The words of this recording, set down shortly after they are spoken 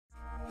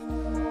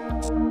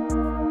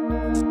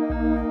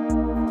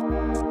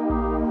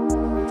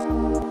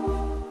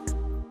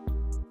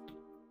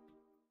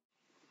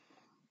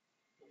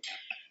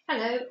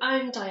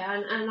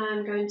and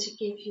I'm going to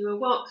give you a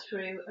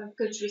walkthrough of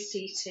goods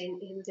receipting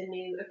in the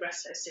new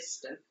Agresso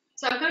system.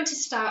 So I'm going to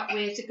start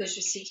with the goods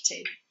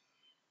receipting.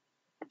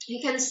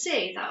 You can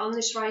see that on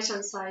this right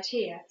hand side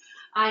here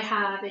I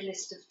have a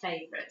list of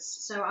favourites.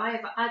 So I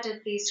have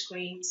added these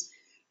screens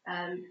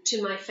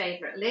to my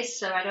favourite list,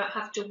 so I don't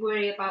have to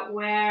worry about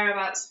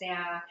whereabouts they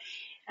are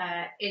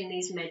in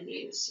these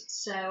menus.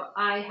 So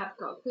I have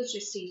got goods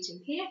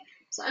receipting here,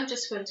 so I'm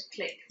just going to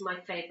click my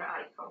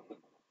favourite icon.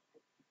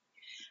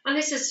 And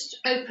this has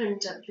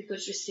opened up the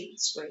goods receipt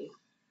screen.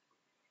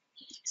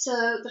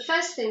 So the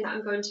first thing that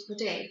I'm going to put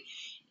in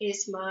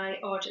is my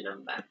order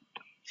number.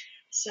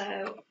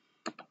 So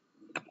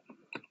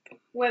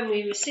when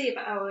we receive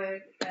our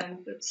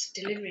goods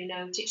delivery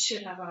note, it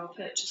should have our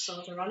purchase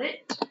order on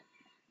it.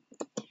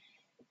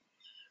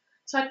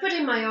 So I put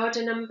in my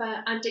order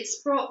number and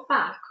it's brought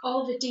back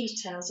all the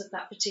details of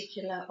that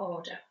particular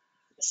order.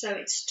 So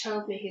it's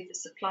told me who the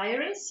supplier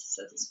is,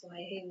 so the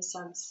supplier here was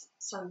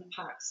Sandy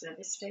Park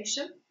Service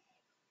Station.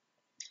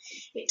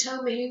 It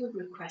told me who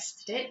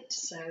requested it,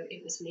 so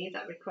it was me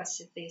that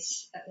requested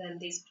these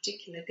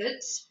particular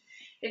goods.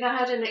 If I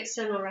had an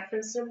external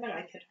reference number,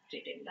 I could put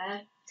it in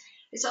there.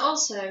 It's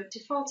also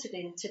defaulted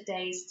in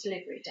today's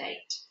delivery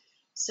date,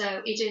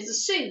 so it is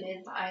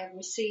assuming that I have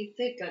received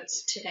the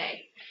goods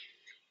today.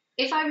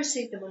 If I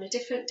receive them on a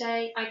different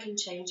day, I can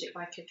change it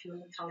by clicking on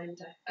the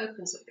calendar. It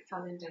opens up the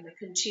calendar and I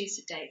can choose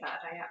the day that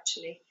I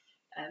actually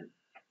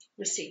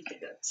received the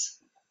goods.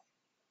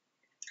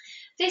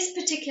 This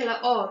particular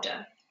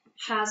order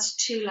has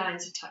two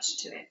lines attached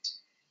to it.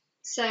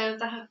 So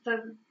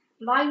the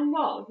line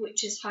 1,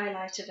 which is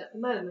highlighted at the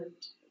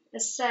moment,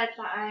 has said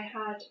that I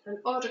had an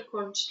order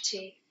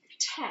quantity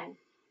of 10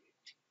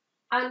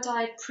 and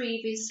I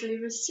previously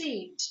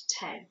received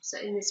 10. So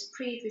in this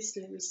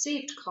previously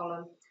received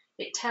column,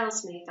 it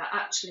tells me that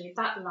actually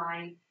that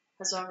line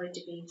has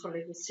already been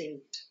fully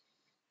received.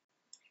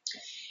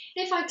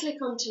 If I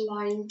click onto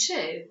line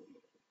 2,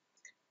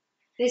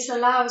 this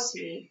allows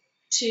me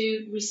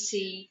to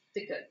receive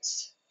the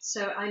goods.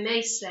 So I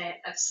may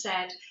have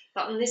said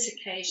that on this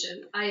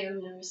occasion I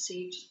only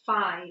received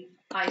 5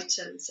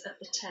 items of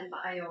the 10 that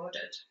I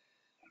ordered.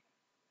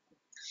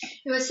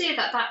 You will see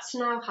that that's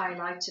now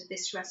highlighted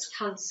this Rest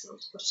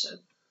Cancelled button.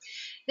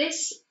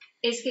 This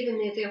is giving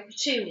me the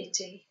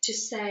opportunity to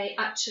say,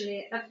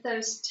 actually, of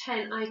those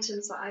 10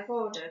 items that I've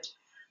ordered,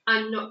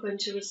 I'm not going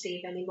to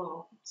receive any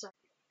more. So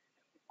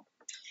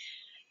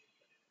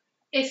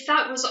if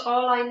that was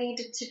all I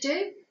needed to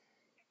do,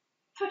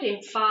 put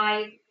in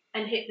 5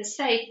 and hit the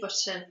Save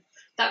button,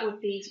 that would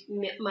be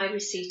my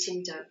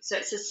receipting done. So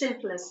it's as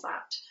simple as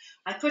that.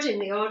 I put in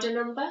the order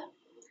number,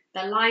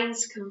 the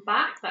lines come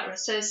back that are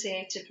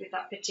associated with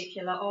that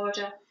particular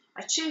order.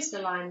 I choose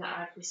the line that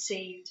I've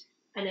received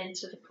and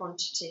enter the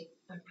quantity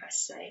and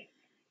press Save.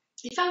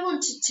 If I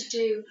wanted to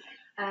do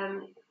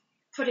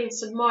put in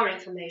some more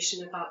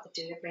information about the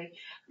delivery,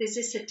 there's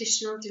this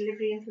additional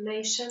delivery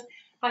information.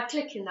 By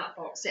clicking that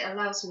box, it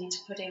allows me to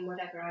put in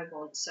whatever I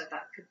want. So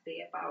that could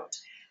be about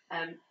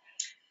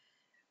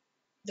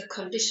the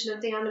condition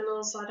of the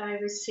animals that I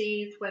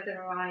received,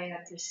 whether I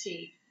had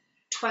received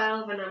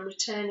 12 and I'm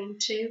returning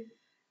 2.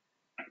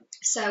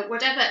 So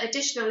whatever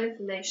additional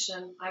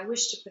information I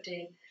wish to put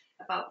in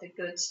about the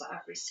goods that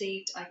I've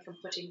received, I can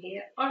put in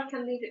here, or I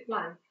can leave it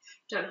blank.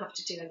 Don't have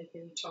to do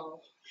anything at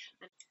all.